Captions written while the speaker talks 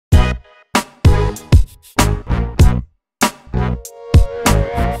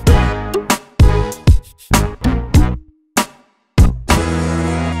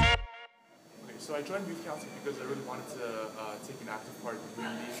I joined youth council because I really wanted to take an active part in the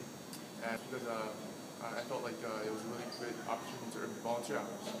community, and because I felt like it was a really good opportunity to earn volunteer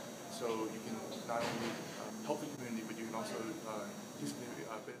hours. So you can not only help the community, but you can also use community.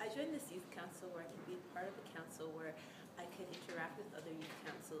 I joined this youth council where I can be part of a council where I could interact with other youth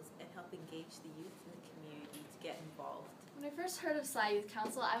councils and help engage the youth in the community to get involved. When I first heard of SLYE Youth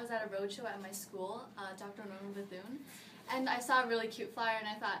Council, I was at a roadshow at my school, Dr. Norman Bethune, and I saw a really cute flyer and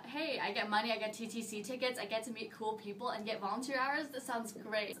I thought, hey, I get money, I get TTC tickets, I get to meet cool people and get volunteer hours. This sounds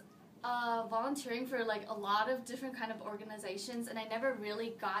great. Volunteering for like a lot of different kind of organizations, and I never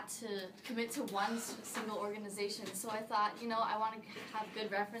really got to commit to one single organization. So I thought, you know, I want to have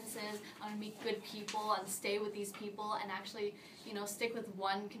good references, I want to meet good people and stay with these people and actually, you know, stick with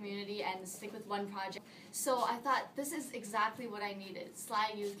one community and stick with one project. So I thought this is exactly what I needed,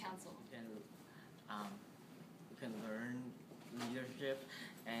 SLYE Youth Council. You can learn leadership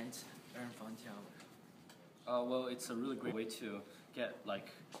and earn volunteer hours. Well, it's a really great way to get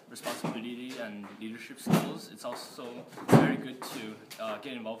like responsibility and leadership skills. It's also very good to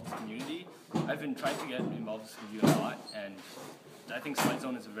get involved with the community. I've been trying to get involved with you a lot, and I think SLYE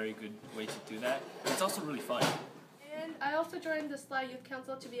Zone is a very good way to do that. It's also really fun. And I also joined the SLYE Youth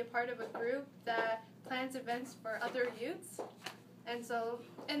Council to be a part of a group that plans events for other youths.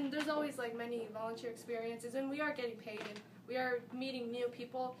 And there's always like many volunteer experiences, and we are getting paid, and we are meeting new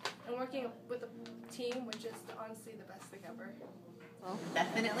people and working with a team, which is honestly the best thing ever. Well,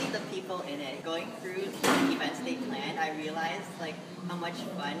 definitely the people in it. Going through the events they planned, I realized like how much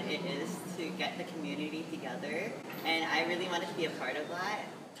fun it is to get the community together, and I really wanted to be a part of that.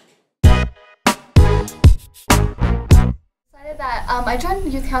 That I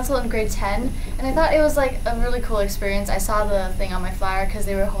joined youth council in grade 10, and I thought it was like a really cool experience. I saw the thing on my flyer because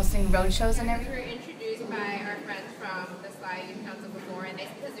they were hosting road shows and everything. We were introduced by our friends from the SLYE Youth Council before, and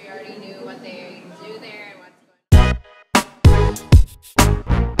because we already knew what they do there and what's going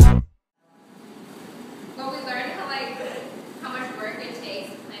on. Well, we learned how much work it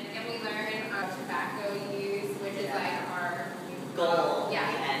takes, and we learned tobacco use, which is like our goal. Yeah.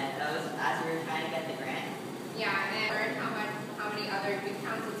 And that was as we were trying to get the grant. Yeah, and learned how many other youth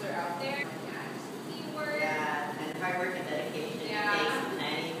councils are out there. Yeah, just teamwork. Yeah, and hard work and dedication. Yeah. It takes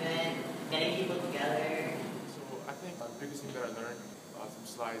planning event, getting people together. So I think the biggest thing that I learned from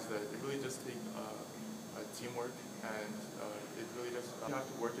SLYE is that it really does take teamwork, and it really does. You have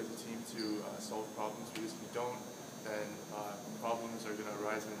to work as a team to solve problems, because if you don't, then problems are going to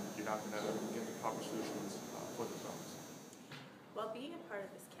arise and you're not going to get the proper solutions for the problems. While being a part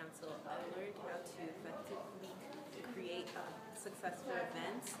of this council, I learned how to effectively create successful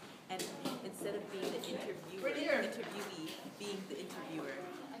events, and instead of being the interviewee, being the interviewer.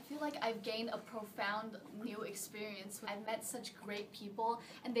 I feel like I've gained a profound new experience. I've met such great people,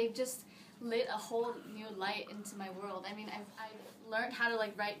 and they've just lit a whole new light into my world. I mean, I've learned how to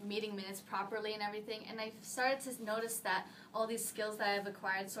like write meeting minutes properly and everything, and I've started to notice that all these skills that I've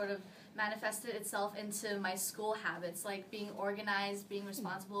acquired sort of manifested itself into my school habits, like being organized, being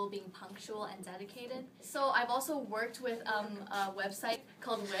responsible, being punctual and dedicated. So I've also worked with a website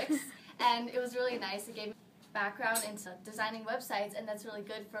called Wix, and it was really nice. It gave me background into designing websites, and that's really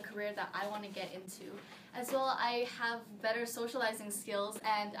good for a career that I want to get into. As well, I have better socializing skills,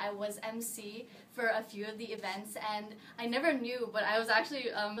 and I was MC for a few of the events, and I never knew, but I was actually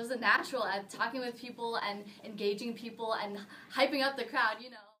was a natural at talking with people and engaging people and hyping up the crowd, you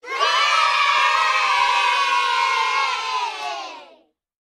know.